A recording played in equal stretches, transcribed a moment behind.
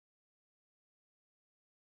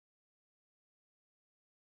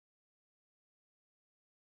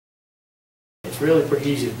It's really pretty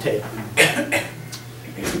easy to take.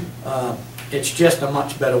 It's just a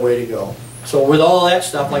much better way to go. So with all that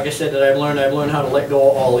stuff, like I said, that I've learned how to let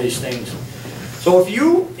go of all these things. So if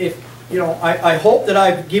you know, I hope that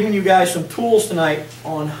I've given you guys some tools tonight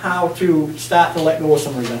on how to start to let go of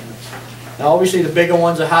some resentments. Now obviously the bigger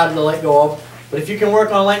ones are harder to let go of, but if you can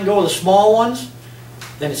work on letting go of the small ones,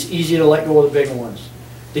 then it's easier to let go of the bigger ones.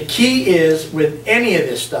 The key is, with any of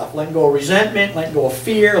this stuff, letting go of resentment, letting go of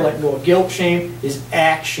fear, letting go of guilt, shame, is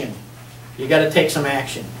action. You got to take some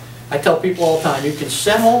action. I tell people all the time, you can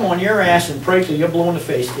sit home on your ass and pray till you're blue in the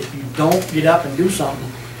face. If you don't get up and do something,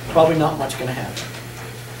 probably not much going to happen.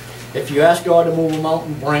 If you ask God to move a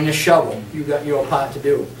mountain, bring a shovel. You got your part to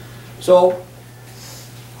do. So,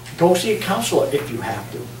 go see a counselor if you have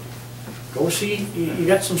to. Go see, you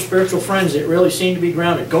got some spiritual friends that really seem to be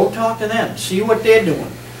grounded. Go talk to them. See what they're doing.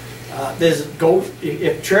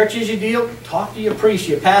 If church is your deal, talk to your priest,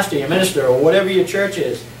 your pastor, your minister, or whatever your church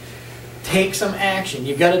is. Take some action.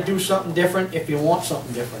 You've got to do something different if you want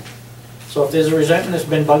something different. So if there's a resentment that's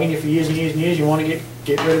been bugging you for years and years and years, you want to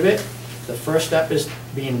get rid of it, the first step is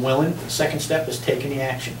being willing. The second step is taking the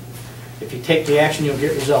action. If you take the action, you'll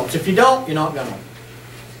get results. If you don't, you're not going to.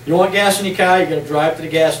 You want gas in your car, you got to drive to the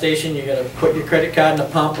gas station, you got to put your credit card in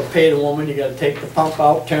the pump or pay the woman, you got to take the pump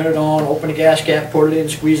out, turn it on, open the gas cap, put it in,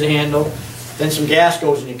 squeeze the handle, then some gas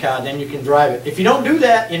goes in your car, then you can drive it. If you don't do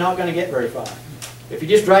that, you're not going to get very far. If you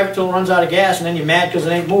just drive it till it runs out of gas and then you're mad because it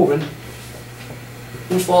ain't moving,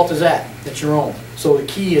 whose fault is that? It's your own. So the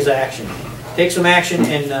key is action. Take some action,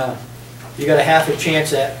 and you got a half a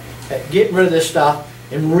chance at getting rid of this stuff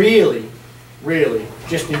and really, really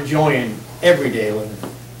just enjoying everyday living.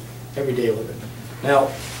 Everyday living. Now,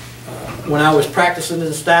 when I was practicing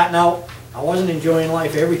and starting out, I wasn't enjoying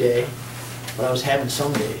life every day, but I was having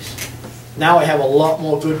some days. Now I have a lot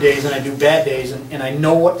more good days than I do bad days, and I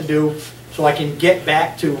know what to do, so I can get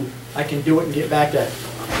back to, I can do it and get back to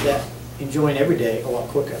that enjoying every day a lot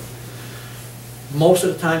quicker. Most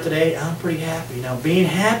of the time today, I'm pretty happy. Now, being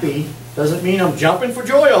happy doesn't mean I'm jumping for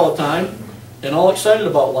joy all the time and all excited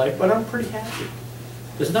about life, but I'm pretty happy.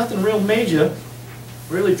 There's nothing real major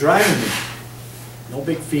really driving me. No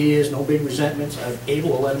big fears, no big resentments. I'm able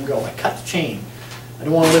to let them go. I cut the chain. I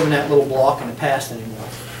don't want to live in that little block in the past anymore.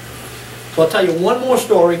 So I'll tell you one more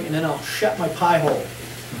story, and then I'll shut my pie hole.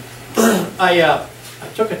 I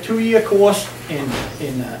took a 2-year course in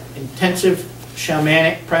intensive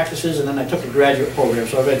shamanic practices, and then I took a graduate program.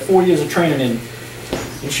 So I've had 4 years of training in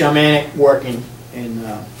shamanic working.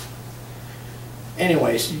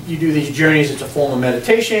 Anyways, you do these journeys. It's a form of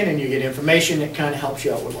meditation, and you get information that kind of helps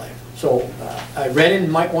you out with life. So I read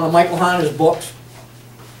in one of Michael Hanna's books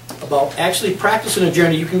about actually practicing a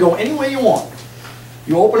journey. You can go any way you want.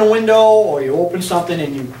 You open a window or you open something,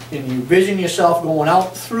 and you vision yourself going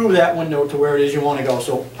out through that window to where it is you want to go.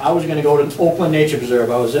 So I was going to go to Oakland Nature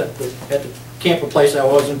Preserve. I was at the camper place I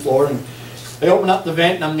was in Florida, and they opened up the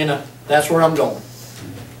vent, and that's where I'm going.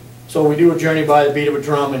 So we do a journey by the beat of a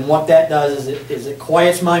drum, and what that does is it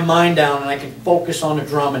quiets my mind down, and I can focus on the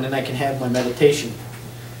drum, and then I can have my meditation.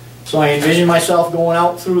 So I envision myself going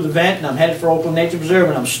out through the vent, and I'm headed for Oakland Nature Preserve,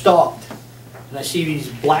 and I'm stopped. And I see these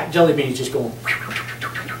black jelly beans just going.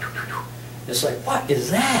 It's like, what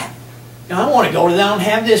is that? You know, I want to go down and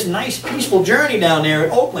have this nice, peaceful journey down there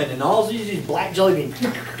at Oakland, and all these black jelly beans.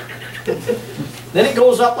 Then it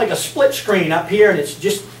goes up like a split screen up here, and it's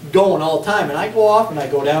just going all the time. And I go off and I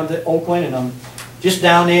go down to Oakland, and I'm just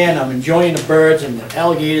down there, and I'm enjoying the birds and the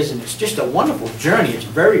alligators, and it's just a wonderful journey. It's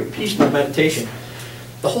very peaceful meditation.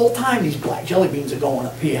 The whole time these black jelly beans are going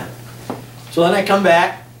up here. So then I come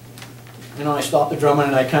back, you know, I stop the drumming,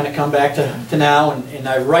 and I kind of come back to now, and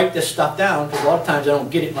I write this stuff down, because a lot of times I don't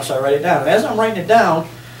get it unless I write it down. And as I'm writing it down,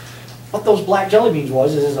 what those black jelly beans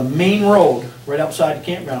was is there's a main road right outside the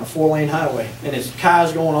campground, a 4-lane highway, and there's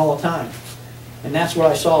cars going all the time. And that's what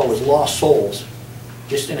I saw was lost souls,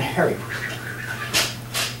 just in a hurry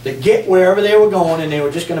to get wherever they were going, and they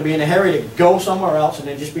were just going to be in a hurry to go somewhere else, and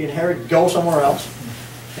they'd just be in a hurry to go somewhere else,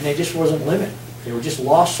 and they just wasn't living. They were just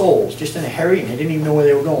lost souls, just in a hurry, and they didn't even know where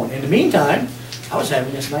they were going. In the meantime, I was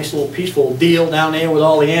having this nice little peaceful deal down there with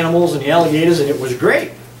all the animals and the alligators, and it was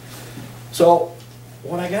great. So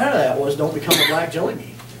what I got out of that was, don't become a black jelly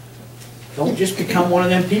bean. Don't just become one of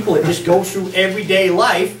them people that just goes through everyday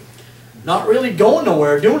life, not really going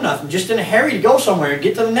nowhere, doing nothing, just in a hurry to go somewhere and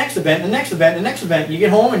get to the next event, the next event, the next event. You get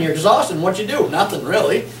home and you're exhausted, and what you do? Nothing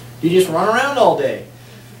really. You just run around all day.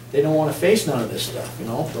 They don't want to face none of this stuff, you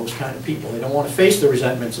know, those kind of people. They don't want to face the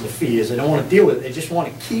resentments or the fears. They don't want to deal with it. They just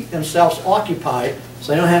want to keep themselves occupied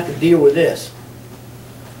so they don't have to deal with this.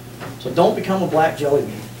 So don't become a black jelly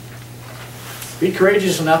bean. Be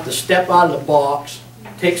courageous enough to step out of the box,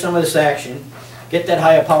 take some of this action, get that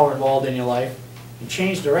higher power involved in your life, and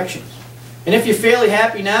change directions. And if you're fairly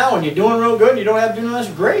happy now and you're doing real good and you don't have to do this,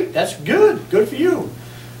 great, that's good, good for you.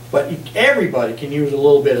 But everybody can use a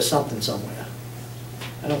little bit of something somewhere.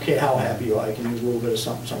 I don't care how happy you are, you can use a little bit of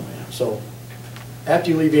something somewhere. So, after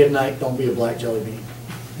you leave here tonight, don't be a black jelly bean.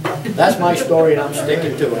 That's my story and I'm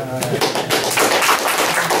sticking to it.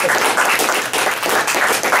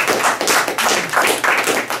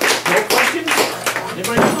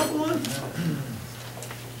 Anybody come up with one?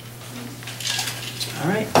 All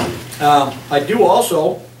right. I do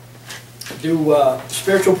also do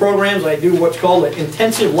spiritual programs. I do what's called an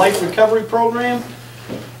intensive life recovery program.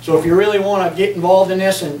 So if you really want to get involved in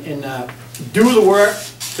this and do the work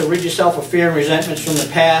to rid yourself of fear and resentments from the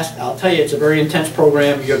past, I'll tell you it's a very intense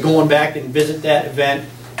program. You're going back and visit that event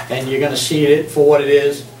and you're going to see it for what it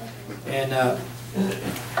is. And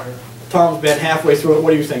Tom's been halfway through it.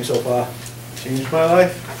 What do you think so far? Changed my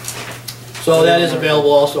life. So that is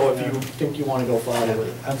available also if you think you want to go farther with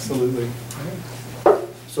it. Absolutely.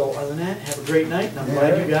 So other than that, have a great night, and I'm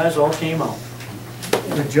glad you guys all came out.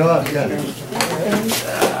 Good job, yeah.